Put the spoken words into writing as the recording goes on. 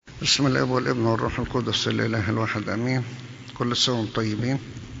بسم الله والابن والروح القدس الإله الواحد أمين. كل سنة وانتم طيبين.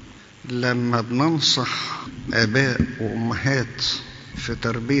 لما بننصح آباء وأمهات في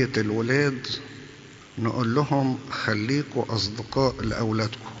تربية الولاد نقول لهم خليكوا أصدقاء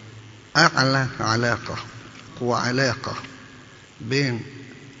لأولادكم. أعلى علاقة بين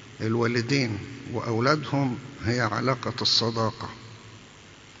الوالدين وأولادهم هي علاقة الصداقة.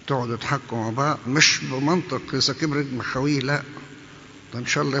 تقعدوا تحكوا مع بعض، مش بمنطق إذا كبرت مخاويه، لا، ده إن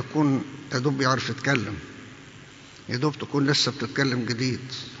شاء الله يكون يدوب يعرف يتكلم، يدوب تكون لسه بتتكلم جديد،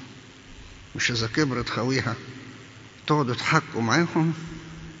 مش إذا كبرت خويها. تقعدوا تحكوا معاهم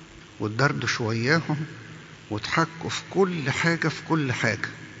وتدردشوا وياهم وتحكوا في كل حاجة.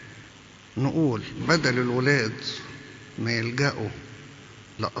 نقول بدل الولاد ما يلجأوا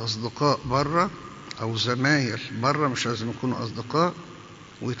لأصدقاء برا أو زمايل برا، مش لازم يكونوا أصدقاء،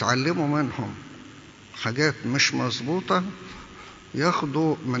 ويتعلموا منهم حاجات مش مظبوطة،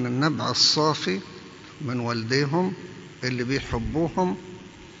 ياخدوا من النبع الصافي من والديهم اللي بيحبوهم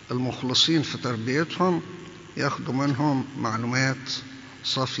المخلصين في تربيتهم، ياخدوا منهم معلومات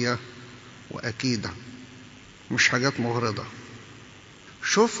صافية وأكيدة، مش حاجات مغرضة.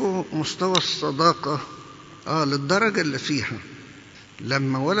 شوفوا مستوى الصداقة للدرجة اللي فيها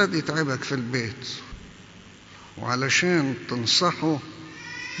لما ولد يتعبك في البيت وعلشان تنصحه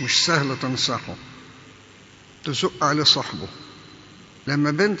مش سهل تنصحه، تزق عليه صاحبه.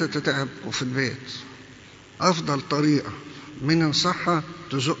 لما بنت تتعبكوا في البيت أفضل طريقة من ينصحها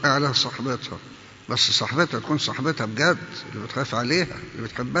تزق عليها صاحبتها، بس صاحبتها تكون صاحبتها بجد، اللي بتخاف عليها، اللي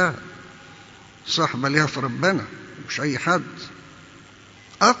بتحبها، صاحبة ليها في ربنا، مش أي حد.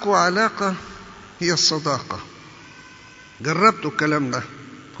 أقوى علاقة هي الصداقة. جربتوا الكلام ده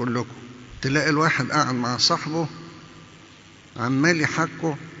كلكم؟ تلاقي الواحد قاعد مع صاحبه عمال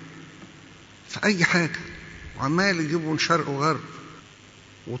يحكوا في أي حاجة، وعمال يجيبوا من شرق وغرب،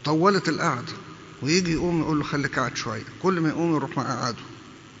 وطولت القعدة، ويجي يقوم يقول له خليك قاعد شوية، كل ما يقوم يروح مقعده،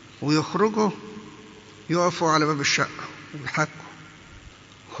 ويخرجوا يقفوا على باب الشقة ويحكوا،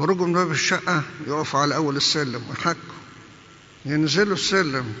 خرجوا من باب الشقة يقفوا على أول السلم ويحكوا، ينزلوا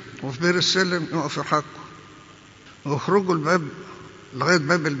السلم وفي بير السلم يقفوا يحكوا، ويخرجوا الباب لغاية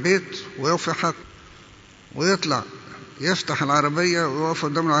باب البيت ويقفوا يحكوا، ويطلع يفتح العربية ويقف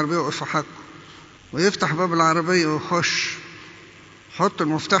قدام العربية ويقف يحكوا، ويفتح باب العربية ويخش، حط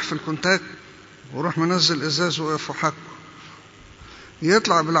المفتاح في الكونتاك وروح منزل ازاز ويقف يحكوا،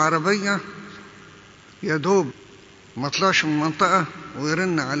 يطلع بالعربية يا دوب ما طلعش من المنطقة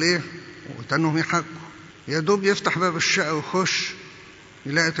ويرن عليه وتنهم يحكوا، يا دوب يفتح باب الشقة ويخش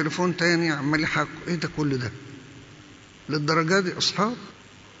يلاقي تليفون تاني عمال يحكوا. ايه ده كل ده؟ للدرجة دي أصحاب؟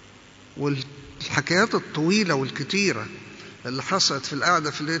 والحكايات الطويلة والكتيرة اللي حصلت في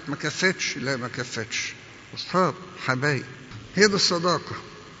القعدة في البيت ما كفتش، لا ما كفتش. أصحاب حبايب، هي دي الصداقة،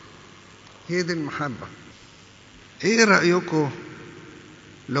 هي دي المحبة. ايه رأيكم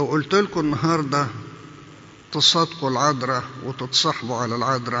لو قلت لكم النهاردة تصادقوا العذراء وتتصاحبوا على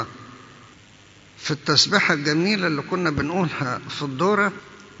العذراء في التسبيحة الجميلة اللي كنا بنقولها في الدورة؟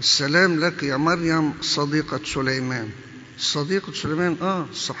 السلام لك يا مريم صديقة سليمان. صديقة سليمان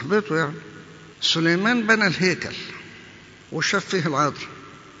صاحبته يعني. سليمان بنى الهيكل وشاف فيه العذراء،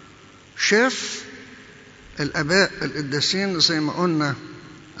 شاف الآباء القديسين زي ما قلنا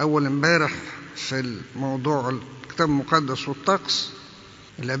أول امبارح في الموضوع الكتاب المقدس والطقس،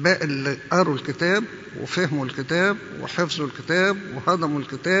 الآباء اللي قروا الكتاب وفهموا الكتاب وحفظوا الكتاب وهضموا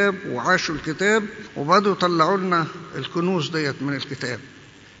الكتاب وعاشوا الكتاب وبدوا يطلعوا لنا الكنوز ديت من الكتاب.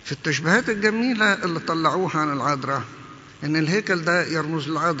 في التشبيهات الجميلة اللي طلعوها عن العذراء إن الهيكل ده يرمز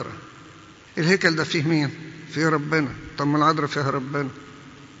للعذراء. الهيكل ده فيه مين؟ فيه ربنا. طب ما العذراء فيها ربنا.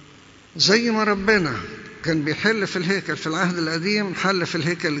 زي ما ربنا كان بيحل في الهيكل في العهد القديم، حل في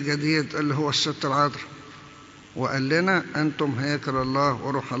الهيكل الجديد اللي هو الست العذراء، وقال لنا أنتم هيكل الله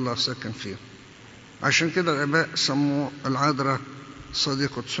وروح الله ساكن فيه. عشان كده الآباء سموا العذراء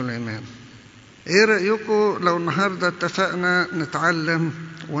صديقة سليمان. ايه رأيكم لو النهاردة اتفقنا نتعلم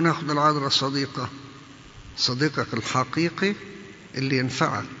وناخد العذراء صديقك الحقيقي اللي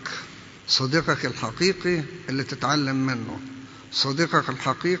ينفعك، صديقك الحقيقي اللي تتعلم منه، صديقك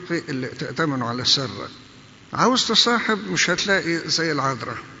الحقيقي اللي تأتمنه على سرك. عاوز تصاحب مش هتلاقي زي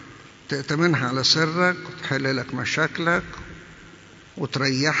العذراء تأتمنها على سرك وتحل لك مشاكلك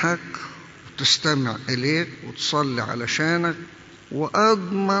وتريحك وتستمع إليك وتصلي علشانك.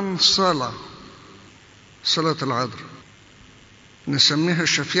 وأضمن صلاة العذراء، نسميها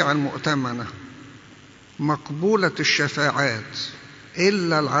الشفيعة المؤتمنة، مقبولة الشفاعات،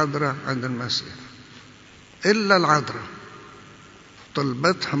 إلا العذراء عند المسيح، إلا العذراء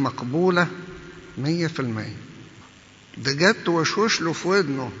طلبتها مقبولة 100%. ده جت وشوش له في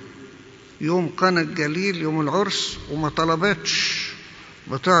ودنه يوم قنا الجليل يوم العرس، وما طلبتش،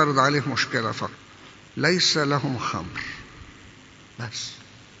 بتعرض عليه مشكلة فقط. ليس لهم خمر بس،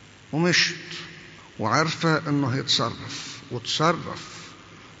 ومشت وعارفة انه هيتصرف، وتصرف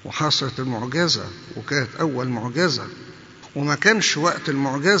وحصلت المعجزة، وكانت أول معجزة، وما كانش وقت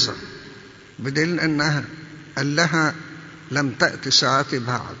المعجزة، بدليل أنها قال لها لم تأتي ساعتي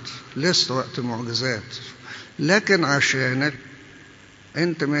بعد، لسه وقت المعجزات، لكن عشانك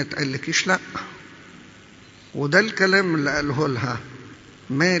أنت ما يتقلكيش لأ. وده الكلام اللي قاله لها،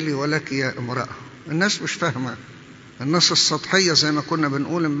 مالي ولك يا امرأة. الناس مش فاهمة، الناس السطحية زي ما كنا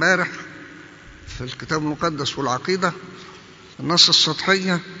بنقول امبارح في الكتاب المقدس والعقيدة، الناس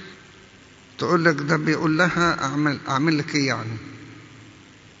السطحية تقول لك ده بيقول لها أعمل لك إيه يعني؟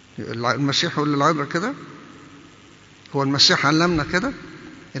 المسيح يقول للعذراء كده؟ هو المسيح علمنا كده؟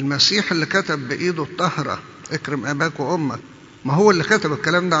 المسيح اللي كتب بإيده الطاهرة اكرم أباك وأمك، ما هو اللي كتب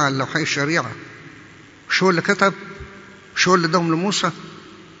الكلام ده على لوحي الشريعة؟ مش هو اللي كتب؟ مش هو اللي دهم لموسى؟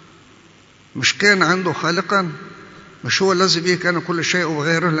 مش كان عنده خالقا؟ مش هو الذي به كان كل شيء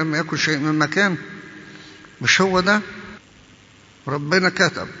وغيره لم يكن شيء مما كان؟ مش هو ده؟ ربنا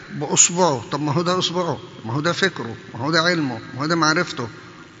كتب بأصبعه. طب ما هو ده أصبعه، ما هو ده فكره، ما هو ده علمه، ما هو ده معرفته،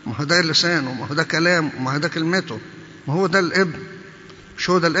 ما هو ده لسانه، ما هو ده كلامه، ما هو ده كلمته، ما هو ده الابن. مش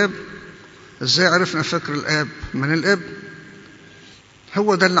هو ده الابن؟ ازاي عرفنا فكر الاب من الابن؟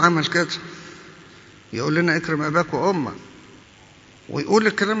 هو ده اللي عمل كده، يقول لنا اكرم اباك وامك، ويقول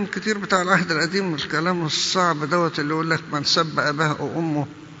الكلام الكتير بتاع العهد القديم، الكلام الصعب دوت اللي يقول لك من سب اباه وامه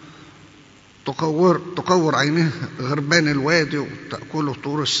تقور عينيه غربان الوادي وتأكله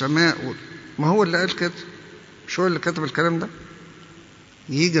طيور السماء. ما هو اللي قال كده؟ مش هو اللي كتب الكلام ده؟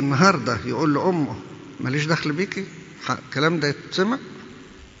 يجي النهاردة يقول لأمه ماليش دخل بيكي، الكلام ده يتسمع؟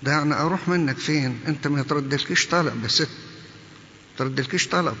 ده يعني أروح منك فين؟ أنت ما تردلكيش طلب يا ست، تردلكيش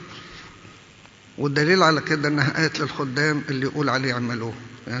طلب. والدليل على كده أنها قالت للخدام اللي يقول عليه اعملوه.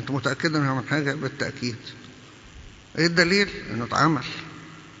 يعني أنت متأكد أنه من حاجة؟ بالتأكيد. إيه الدليل؟ أنه اتعمل.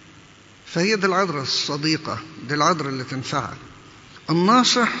 فهي دي العذراء الصديقة، دي العذراء اللي تنفعك.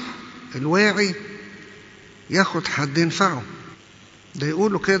 الناصح الواعي ياخد حد ينفعه، ده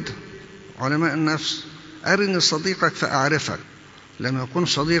يقولوا كده علماء النفس، أرني صديقك فأعرفك. لما يكون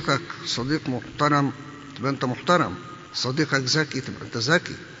صديقك صديق محترم تبقى أنت محترم، صديقك ذكي تبقى أنت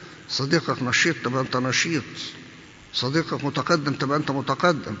ذكي، صديقك نشيط تبقى أنت نشيط، صديقك متقدم تبقى أنت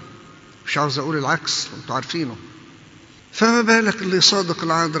متقدم. مش عاوز أقول العكس، أنتوا عارفينه. فما بالك اللي صادق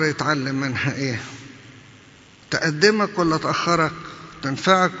العذراء يتعلم منها إيه؟ تقدمك ولا تأخرك؟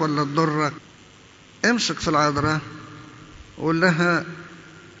 تنفعك ولا تضرك؟ امسك في العذراء وقول لها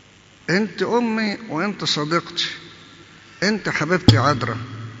أنت أمي وأنت صديقتي، أنت حبيبتي عذراء،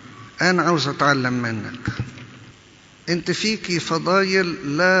 أنا عاوز أتعلم منك. أنت فيكي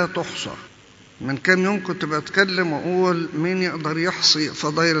فضايل لا تحصى. من كام يوم كنت بتكلم وأقول مين يقدر يحصي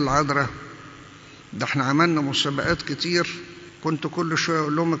فضايل العذراء؟ ده احنا عملنا مسابقات كتير، كنت كل شوية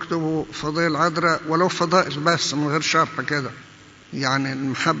أقول لهم اكتبوا فضائل عذراء، ولو فضائل بس من غير شرح كده، يعني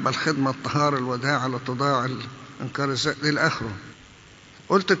المحبة، الخدمة، الطهارة، الوداع، الاتضاع، إنكار الذات إلى آخره.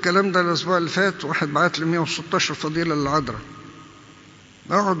 قلت الكلام ده الأسبوع اللي فات، واحد بعت لي 116 فضيلة للعذراء.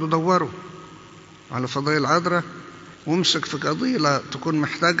 اقعدوا دوروا على فضائل العذراء، وامسك في قضية تكون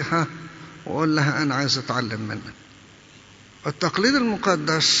محتاجها وقول لها أنا عايز أتعلم منك. التقليد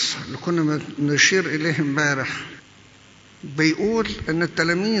المقدس اللي كنا نشير إليه امبارح بيقول أن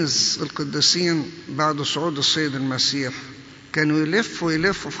التلاميذ القديسين بعد صعود السيد المسيح كانوا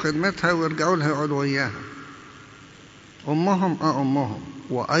يلفوا في خدمتها ويرجعوا لها يقعدوا وياها. أمهم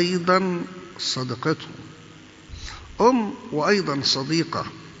وأيضا صديقتهم، وأيضا صديقة،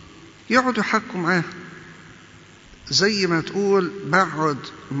 يقعدوا يحكوا معاها زي ما تقول بقعد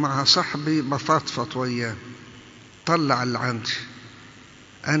مع صاحبي بفضفض وياه، طلع اللي عندي،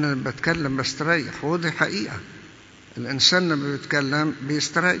 أنا بتكلم بستريح. ودي حقيقة، الإنسان لما بيتكلم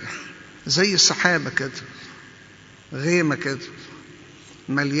بيستريح، زي السحابة كده، غيمة كده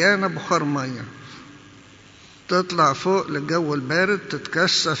مليانة بخار مية، تطلع فوق للجو البارد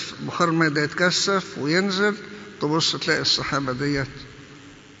تتكثف، بخار المية ده يتكثف وينزل، تبص تلاقي السحابة ديت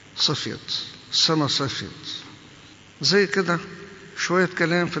صفيت، السما صفيت. زي كده شوية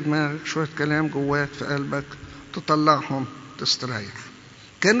كلام في دماغك، شوية كلام جواك في قلبك، تطلعهم تستريح.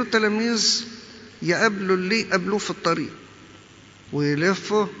 كانوا التلاميذ يقابلوا اللي يقابلوه في الطريق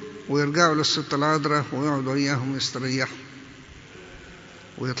ويلفوا ويرجعوا للست العذراء ويقعدوا وياهم يستريحوا،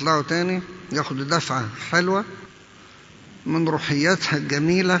 ويطلعوا تاني ياخدوا دفعة حلوة من روحياتها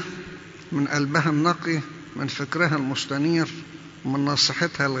الجميلة، من قلبها النقي، من فكرها المستنير، من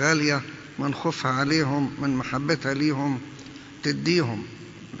نصيحتها الغالية من خوفها عليهم، من محبتها ليهم تديهم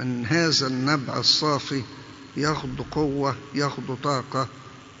من هذا النبع الصافي، ياخدوا قوة، ياخدوا طاقة،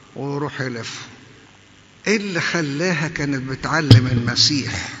 ويروح يلف. ايه اللي خلاها كانت بتعلم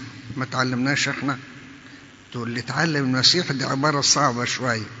المسيح؟ ما تعلمناش احنا؟ تقول لي تعلم المسيح، دي عبارة صعبة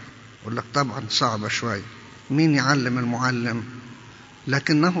شوية. اقول لك طبعا صعبة شوية. مين يعلم المعلم؟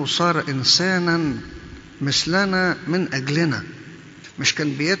 لكنه صار إنسانا مثلنا من أجلنا. مش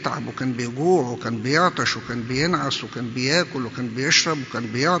كان بيتعب وكان بيجوع وكان بيعطش وكان بينعس وكان بياكل وكان بيشرب وكان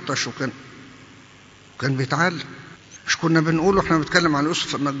بيعطش وكان بيتعلم. مش كنا بنقول احنا بنتكلم عن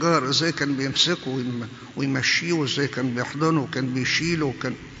يوسف النجار ازاي كان بيمسكه ويمشيه، وازاي كان بيحضنه وكان بيشيله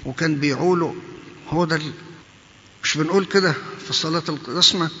وكان بيعوله؟ هو ده مش بنقول كده في صلاة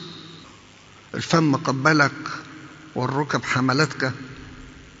القسمة؟ الفم قبلك والركب حملتك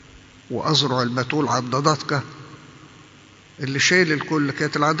وأزرع البتول عضدتك. اللي شايل الكل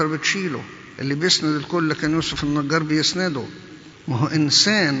كانت العذراء بتشيله، اللي بيسند الكل كان يوسف النجار بيسنده. ما هو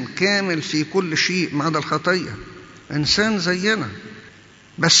إنسان كامل في كل شيء ما عدا الخطية، إنسان زينا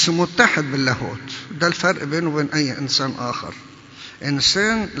بس متحد باللاهوت. ده الفرق بينه وبين أي إنسان آخر.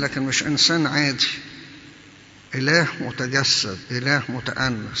 إنسان لكن مش إنسان عادي، إله متجسد، إله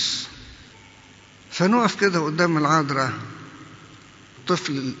متأنس. فنقف كده قدام العذراء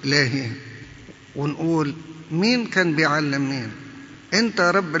طفل إلهي ونقول مين كان بيعلم مين؟ أنت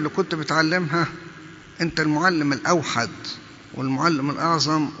يا رب اللي كنت بتعلمها، أنت المعلم الأوحد والمعلم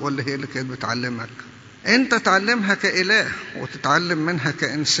الأعظم، ولا هي اللي كانت بتعلمك؟ أنت تعلمها كإله وتتعلم منها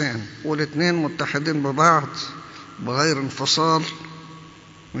كإنسان، والاتنين متحدين ببعض بغير انفصال.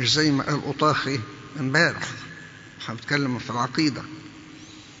 مش زي ما قال أطاخي امبارح، احنا بنتكلم في العقيدة،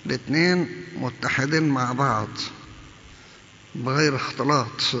 الاتنين متحدين مع بعض بغير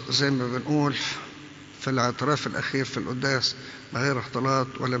اختلاط، زي ما بنقول في الاعتراف الأخير في القداس، بغير اختلاط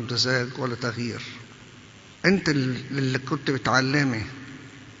ولا امتزاج ولا تغيير. انت اللي كنت بتعلمي،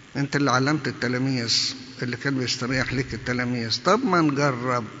 انت اللي علمت التلاميذ، اللي كان بيستريح لك التلاميذ. طب ما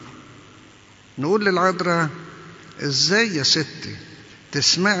نجرب نقول للعذراء ازاي يا ستي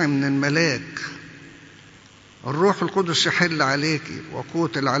تسمعي من الملاك الروح القدس يحل عليك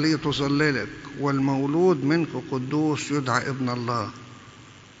وقوة العلي تظللك والمولود منك قدوس يدعى ابن الله،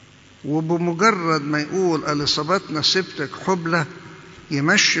 وبمجرد ما يقول اليصابات نسبتك حبلى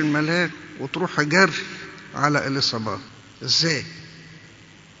يمشي الملاك وتروح جري على اليصابات؟ ازاي؟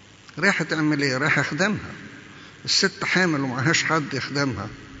 رايحة تعمل ايه؟ رايحة اخدمها. الست حامل ومعهاش حد يخدمها.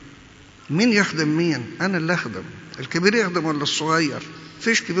 مين يخدم مين؟ انا اللي اخدم. الكبير يخدم ولا الصغير؟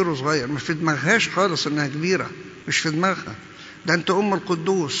 فيش كبير وصغير، ما في دماغهاش خالص انها كبيرة، مش في دماغها. ده انت ام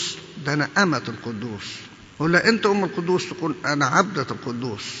القدوس، ده انا امة القدوس. ولا انت ام القدوس تقول انا عبدة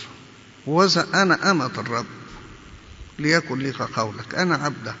القدوس، وذا انا امة الرب ليكن لي قولك، انا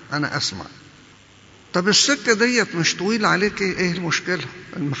عبدة، انا اسمع. طب السكة ديت مش طويلة عليك، ايه المشكلة؟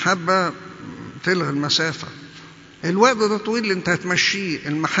 المحبة تلغي المسافة. الوقت ده طويل اللي انت هتمشيه،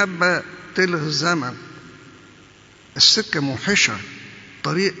 المحبة تلغي الزمن. السكة موحشة،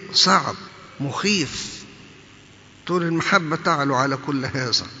 طريق صعب مخيف، تقول المحبة تعلو على كل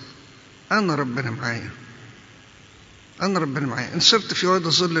هذا. أنا ربنا معايا، أنا ربنا معايا. إن سرت في وادي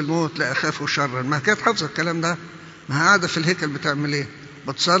ظل الموت لا أخاف شرا. ما كانت حافظة الكلام ده؟ ما قاعدة في الهيكل بتعمل إيه؟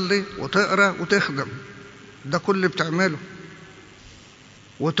 بتصلي وتقرأ وتخدم، ده كل اللي بتعمله.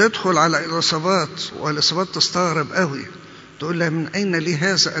 وتدخل على اليصابات، واليصابات تستغرب قوي، تقول لها من أين لي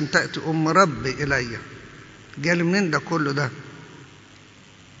هذا أن تأتي أم ربي إلي؟ جالي منين ده كله ده؟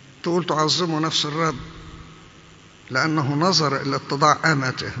 تقول تعظموا نفس الرب لأنه نظر إلى اتضاع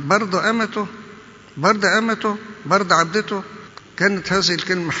أمته. برضه أمته، برضه أمته، برضه عبدته. كانت هذه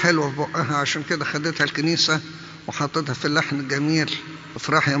الكلمة حلوة في بقها، عشان كده خدتها الكنيسة وحطتها في اللحن الجميل: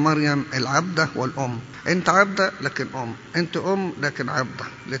 افرح يا مريم العبدة والأم. أنت عبدة لكن أم، أنت أم لكن عبدة،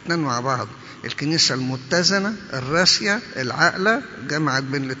 الاثنين مع بعض. الكنيسة المتزنة الراسية العاقلة جمعت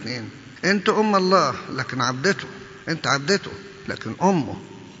بين الاثنين. أنت أم الله لكن عبدته، أنت عبدته لكن أمه،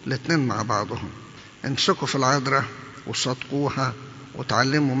 الاثنين مع بعضهم. امسكوا في العذراء وصدقوها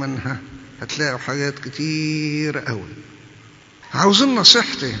وتعلموا منها، هتلاقوا حاجات كتير قوي. عاوزين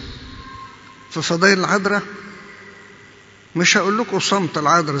نصيحتي في فضائل العذراء؟ مش هقول لكم صمت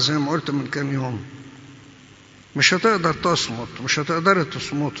العذراء زي ما قلت من كام يوم، مش هتقدر تصمت، مش هتقدر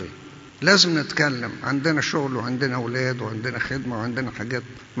تصمتي، لازم نتكلم. عندنا شغل وعندنا أولاد وعندنا خدمة وعندنا حاجات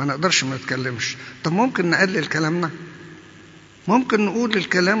ما نقدرش ما نتكلمش. طب ممكن نقلل كلامنا، ممكن نقول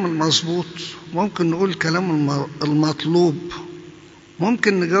الكلام المظبوط، ممكن نقول الكلام المطلوب،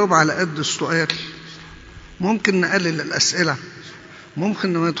 ممكن نجاوب على قد السؤال، ممكن نقلل الأسئلة،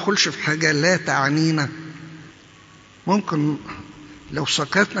 ممكن ما ندخلش في حاجة لا تعنينا، ممكن لو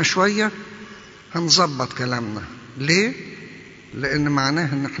سكتنا شوية هنظبط كلامنا. ليه؟ لأن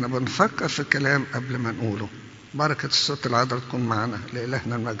معناه إن احنا بنفكر في الكلام قبل ما نقوله. بركة الصوت العذراء تكون معنا،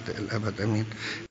 لإلهنا المجد الأبد، أمين.